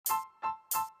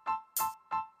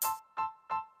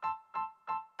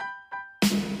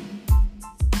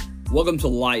Welcome to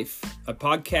Life, a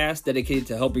podcast dedicated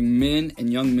to helping men and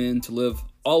young men to live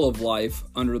all of life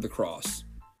under the cross.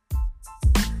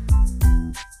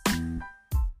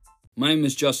 My name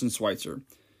is Justin Schweitzer.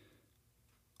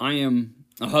 I am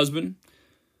a husband,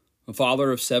 a father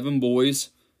of 7 boys,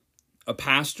 a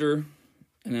pastor,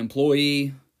 an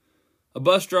employee, a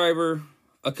bus driver,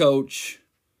 a coach.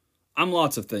 I'm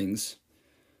lots of things.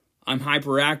 I'm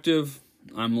hyperactive,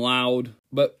 I'm loud,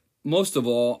 but most of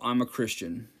all, I'm a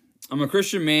Christian. I'm a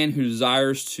Christian man who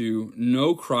desires to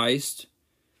know Christ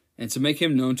and to make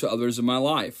him known to others in my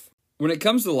life. When it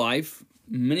comes to life,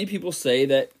 many people say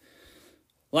that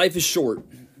life is short,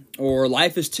 or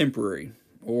life is temporary,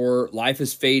 or life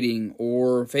is fading,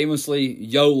 or famously,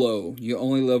 YOLO, you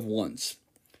only live once.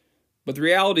 But the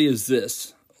reality is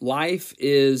this: life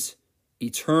is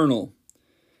eternal.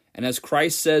 And as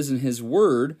Christ says in his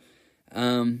word,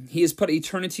 he has put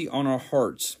eternity on our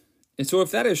hearts. And so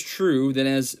if that is true, then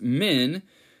as men,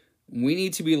 we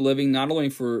need to be living not only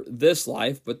for this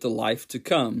life, but the life to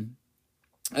come.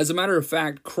 As a matter of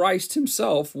fact, Christ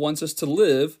himself wants us to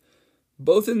live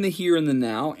both in the here and the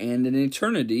now and in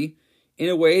eternity in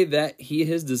a way that he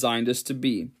has designed us to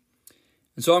be.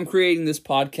 And so I'm creating this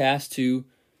podcast to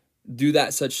do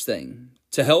that such thing,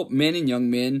 to help men and young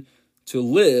men to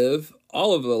live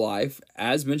all of their life,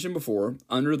 as mentioned before,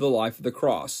 under the life of the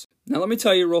cross. Now, let me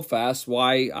tell you real fast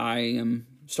why I am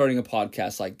starting a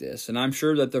podcast like this. And I'm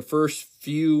sure that the first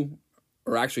few,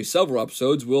 or actually several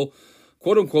episodes will,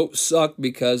 quote unquote, suck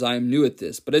because I'm new at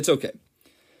this, but it's okay.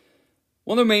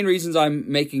 One of the main reasons I'm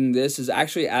making this is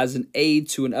actually as an aid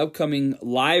to an upcoming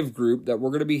live group that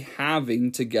we're going to be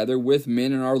having together with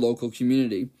men in our local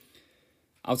community.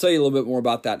 I'll tell you a little bit more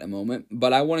about that in a moment,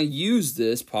 but I want to use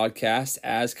this podcast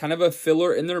as kind of a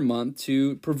filler in their month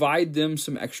to provide them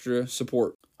some extra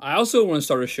support. I also want to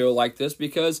start a show like this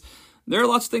because there are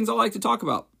lots of things I like to talk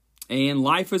about, and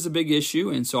life is a big issue,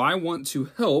 and so I want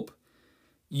to help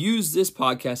use this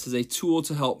podcast as a tool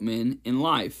to help men in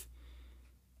life.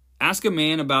 Ask a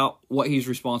man about what he's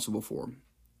responsible for,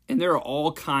 and there are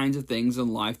all kinds of things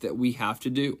in life that we have to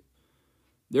do.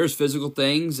 There's physical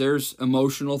things, there's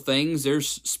emotional things,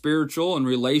 there's spiritual and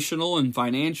relational and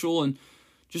financial and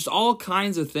just all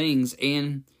kinds of things.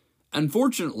 And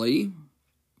unfortunately,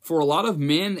 for a lot of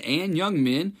men and young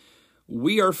men,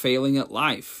 we are failing at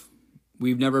life.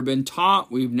 We've never been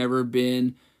taught, we've never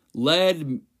been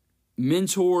led,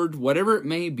 mentored, whatever it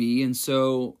may be. And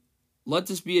so let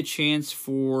this be a chance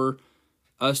for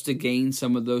us to gain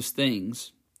some of those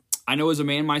things. I know as a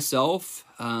man myself,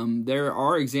 there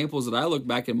are examples that I look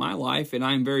back in my life, and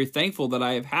I'm very thankful that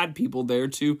I have had people there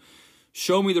to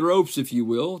show me the ropes, if you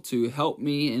will, to help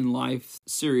me in life's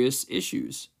serious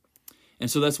issues. And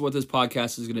so that's what this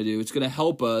podcast is going to do. It's going to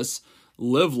help us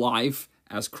live life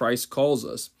as Christ calls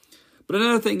us. But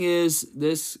another thing is,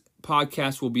 this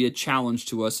podcast will be a challenge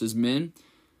to us as men.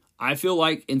 I feel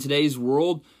like in today's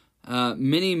world,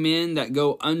 many men that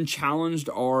go unchallenged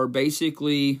are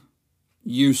basically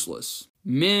useless.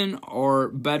 Men are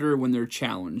better when they're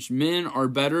challenged. Men are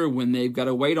better when they've got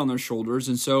a weight on their shoulders.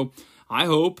 And so I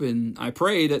hope and I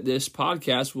pray that this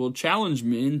podcast will challenge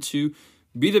men to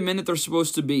be the men that they're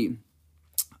supposed to be.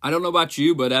 I don't know about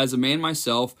you, but as a man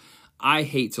myself, I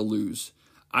hate to lose.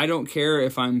 I don't care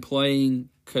if I'm playing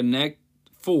Connect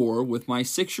 4 with my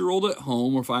 6-year-old at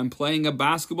home, or if I'm playing a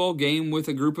basketball game with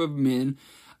a group of men.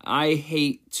 I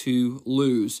hate to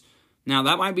lose. Now,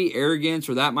 that might be arrogance,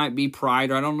 or that might be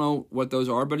pride, or I don't know what those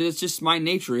are, but it's just my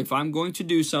nature. If I'm going to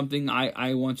do something,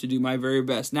 I want to do my very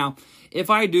best. Now,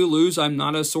 if I do lose, I'm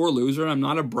not a sore loser. I'm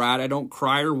not a brat. I don't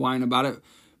cry or whine about it.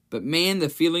 But man, the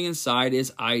feeling inside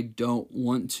is I don't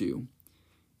want to.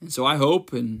 And so I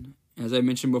hope, and as I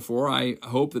mentioned before, I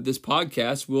hope that this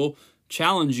podcast will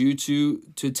challenge you to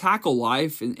tackle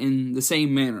life in the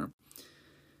same manner.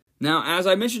 Now, as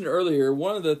I mentioned earlier,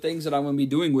 one of the things that I'm going to be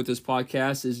doing with this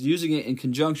podcast is using it in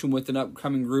conjunction with an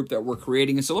upcoming group that we're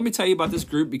creating. And so let me tell you about this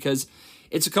group because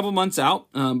it's a couple months out,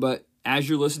 but as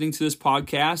you're listening to this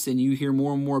podcast and you hear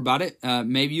more and more about it,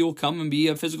 maybe you'll come and be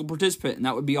a physical participant, and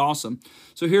that would be awesome.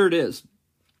 So here it is.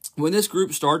 When this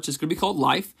group starts, it's going to be called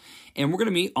Life, and we're going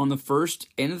to meet on the first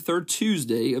and the third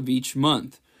Tuesday of each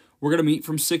month. We're going to meet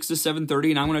from 6 to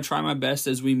 7:30, and I'm going to try my best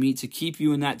as we meet to keep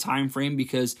you in that time frame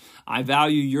because I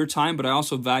value your time, but I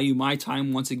also value my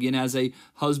time once again as a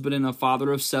husband and a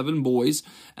father of 7 boys.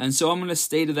 And so I'm going to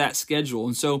stay to that schedule.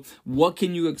 And so what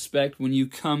can you expect when you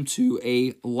come to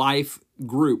a life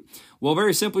group? Well,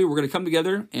 very simply, we're going to come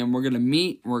together and we're going to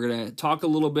meet. We're going to talk a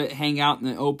little bit, hang out in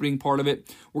the opening part of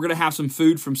it. We're going to have some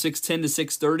food from 6:10 to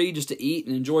 6:30 just to eat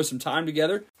and enjoy some time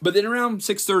together. But then around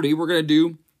 6:30, we're going to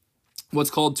do what's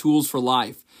called Tools for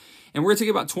Life. And we're going to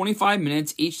take about 25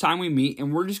 minutes each time we meet,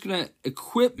 and we're just going to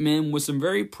equip men with some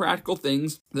very practical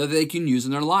things that they can use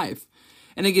in their life.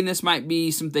 And again, this might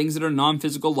be some things that are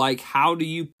non-physical, like how do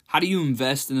you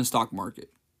invest in the stock market?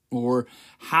 Or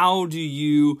how do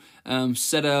you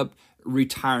set up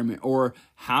retirement? Or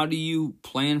how do you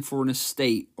plan for an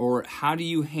estate? Or how do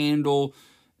you handle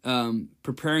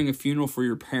preparing a funeral for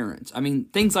your parents? I mean,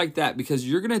 things like that, because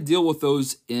you're going to deal with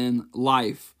those in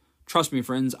life. Trust me,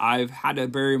 friends, I've had to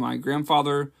bury my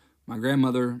grandfather, my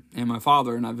grandmother, and my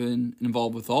father, and I've been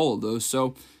involved with all of those.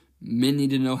 So men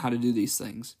need to know how to do these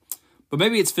things. But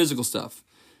maybe it's physical stuff.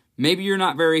 Maybe you're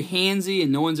not very handsy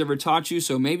and no one's ever taught you,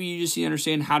 so maybe you just need to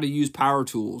understand how to use power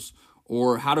tools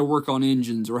or how to work on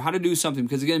engines or how to do something,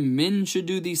 because again, men should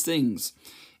do these things.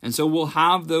 And so we'll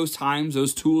have those times,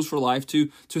 those tools for life to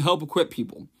help equip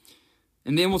people.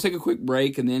 And then we'll take a quick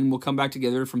break, and then we'll come back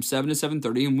together from 7 to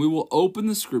 7:30, and we will open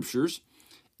the scriptures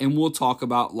and we'll talk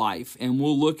about life and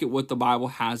we'll look at what the Bible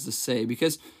has to say.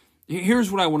 Because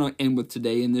here's what I want to end with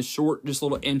today in this short, just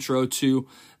little intro to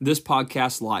this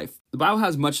podcast, Life. The Bible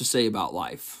has much to say about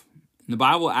life. And the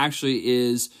Bible actually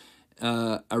is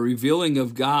a revealing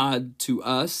of God to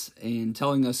us and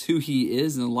telling us who He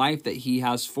is and the life that He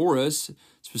has for us,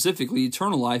 specifically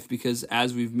eternal life, because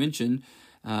as we've mentioned,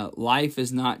 life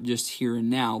is not just here and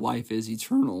now, life is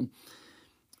eternal.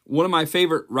 One of my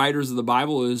favorite writers of the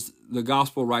Bible is the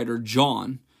gospel writer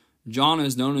John. John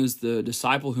is known as the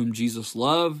disciple whom Jesus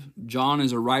loved. John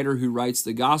is a writer who writes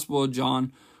the Gospel of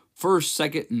John,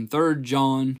 1st, 2nd, and 3rd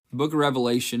John, the book of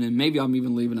Revelation, and maybe I'm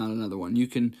even leaving out another one. You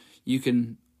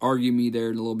can argue me there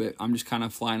in a little bit. I'm just kind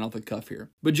of flying off the cuff here.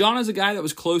 But John is a guy that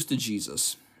was close to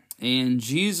Jesus, and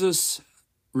Jesus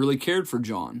really cared for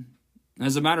John.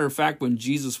 As a matter of fact, when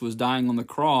Jesus was dying on the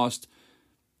cross,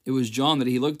 it was John that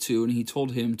he looked to, and he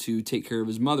told him to take care of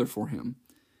his mother for him.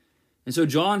 And so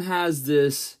John has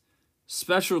this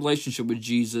special relationship with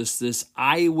Jesus, this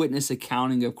eyewitness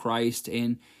accounting of Christ.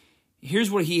 And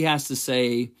here's what he has to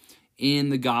say in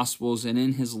the Gospels and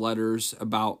in his letters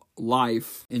about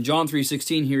life. In John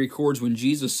 3:16, he records when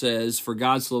Jesus says, "For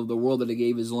God so loved the world that He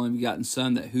gave His only begotten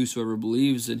Son, that whosoever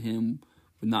believes in Him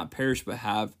would not perish but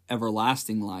have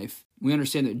everlasting life." We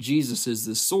understand that Jesus is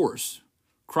the source.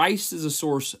 Christ is the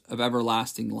source of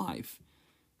everlasting life.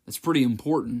 That's pretty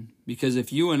important, because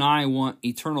if you and I want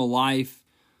eternal life,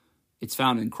 it's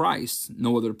found in Christ,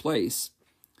 no other place.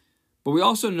 But we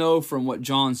also know from what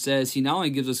John says, he not only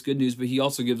gives us good news, but he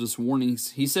also gives us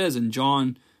warnings. He says in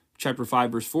John chapter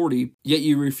 5, verse 40, "Yet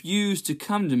you refuse to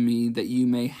come to me that you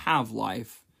may have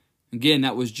life." Again,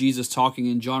 that was Jesus talking,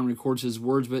 and John records his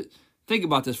words. But think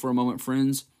about this for a moment,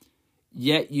 friends.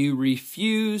 Yet you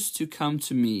refuse to come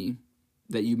to me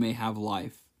that you may have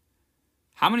life.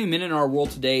 How many men in our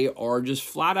world today are just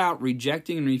flat out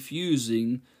rejecting and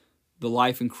refusing the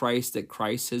life in Christ that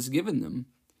Christ has given them,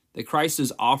 that Christ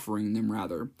is offering them,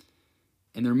 rather.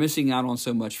 And they're missing out on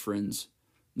so much, friends.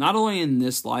 Not only in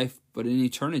this life, but in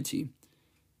eternity.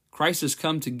 Christ has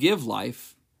come to give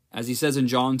life. As he says in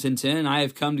John 10:10, "I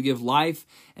have come to give life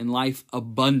and life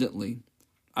abundantly."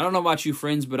 I don't know about you,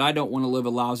 friends, but I don't want to live a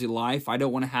lousy life. I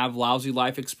don't want to have lousy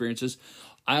life experiences.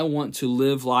 I want to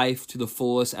live life to the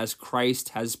fullest as Christ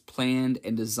has planned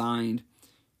and designed.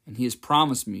 And He has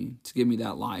promised me to give me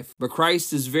that life. But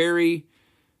Christ is very,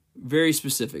 very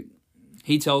specific.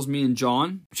 He tells me in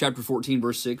John chapter 14,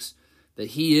 verse 6,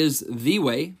 that He is the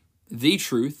way, the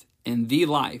truth, and the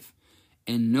life.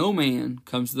 And no man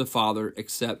comes to the Father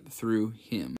except through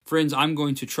Him. Friends, I'm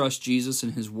going to trust Jesus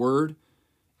and His word.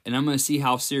 And I'm going to see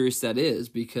how serious that is.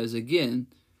 Because again,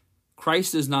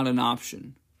 Christ is not an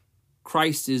option.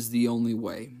 Christ is the only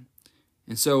way.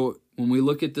 And so when we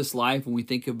look at this life, when we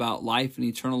think about life and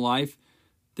eternal life,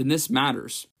 then this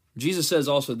matters. Jesus says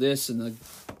also this in the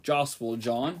Gospel of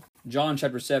John. John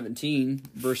chapter 17,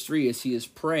 verse 3, as He is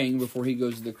praying before He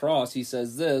goes to the cross, He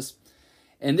says this,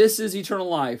 "And this is eternal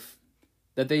life,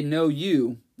 that they know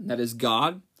you, that is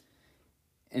God,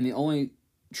 and the only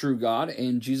true God,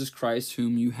 and Jesus Christ,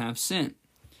 whom you have sent."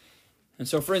 And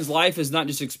so, friends, life is not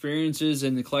just experiences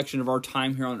and the collection of our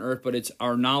time here on earth, but it's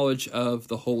our knowledge of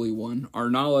the Holy One, our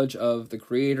knowledge of the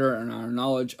Creator, and our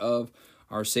knowledge of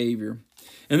our Savior.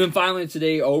 And then finally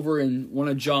today, over in one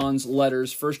of John's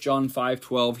letters, 1 John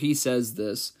 5:12, he says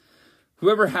this,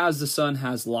 "Whoever has the Son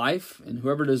has life, and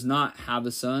whoever does not have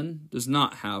the Son does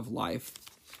not have life."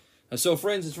 And so,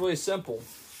 friends, it's really simple.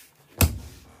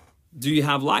 Do you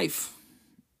have life?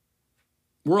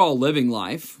 We're all living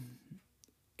life.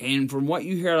 And from what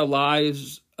you hear out of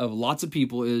lives of lots of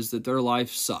people is that their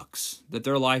life sucks, that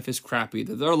their life is crappy,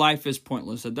 that their life is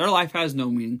pointless, that their life has no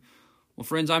meaning. Well,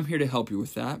 friends, I'm here to help you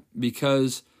with that,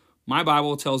 because my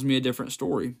Bible tells me a different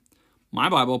story. My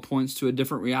Bible points to a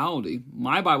different reality.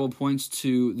 My Bible points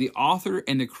to the author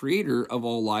and the creator of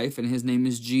all life, and his name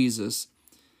is Jesus.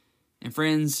 And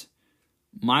friends,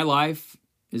 my life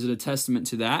is a testament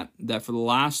to that for the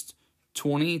last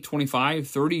 20, 25,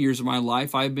 30 years of my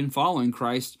life, I've been following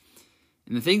Christ.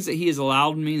 And the things that he has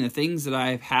allowed me and the things that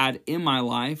I've had in my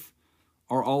life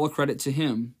are all a credit to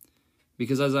him.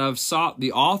 Because as I've sought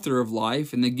the author of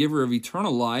life and the giver of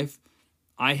eternal life,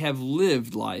 I have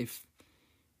lived life.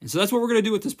 And so that's what we're going to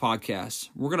do with this podcast.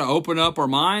 We're going to open up our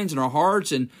minds and our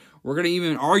hearts, and we're going to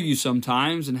even argue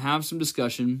sometimes and have some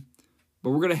discussion. But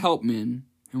we're going to help men,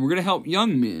 and we're going to help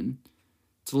young men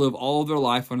to live all of their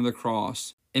life under the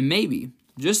cross. And maybe,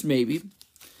 just maybe,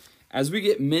 as we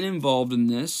get men involved in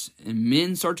this, and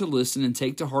men start to listen and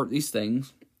take to heart these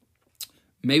things,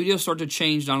 maybe they'll start to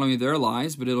change not only their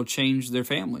lives, but it'll change their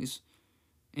families.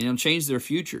 And it'll change their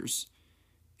futures.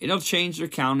 It'll change their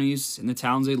counties and the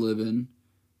towns they live in.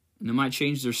 And it might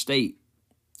change their state.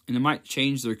 And it might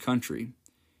change their country.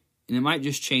 And it might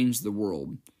just change the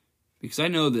world. Because I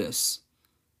know this.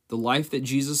 The life that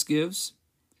Jesus gives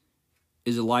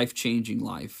is a life-changing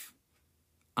life.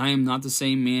 I am not the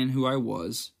same man who I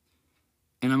was.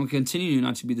 And I'm going to continue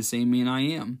not to be the same man I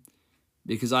am.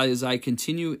 Because as I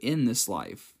continue in this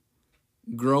life,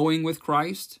 growing with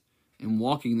Christ and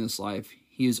walking this life,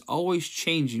 he is always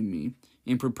changing me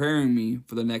and preparing me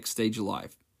for the next stage of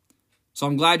life. So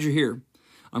I'm glad you're here.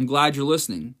 I'm glad you're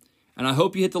listening. And I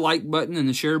hope you hit the like button and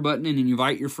the share button and you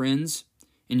invite your friends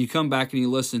and you come back and you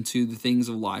listen to the things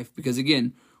of life. Because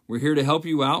again, we're here to help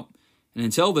you out. And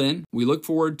until then, we look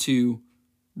forward to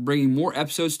bringing more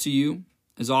episodes to you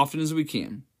as often as we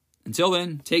can. Until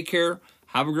then, take care,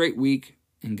 have a great week,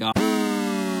 and God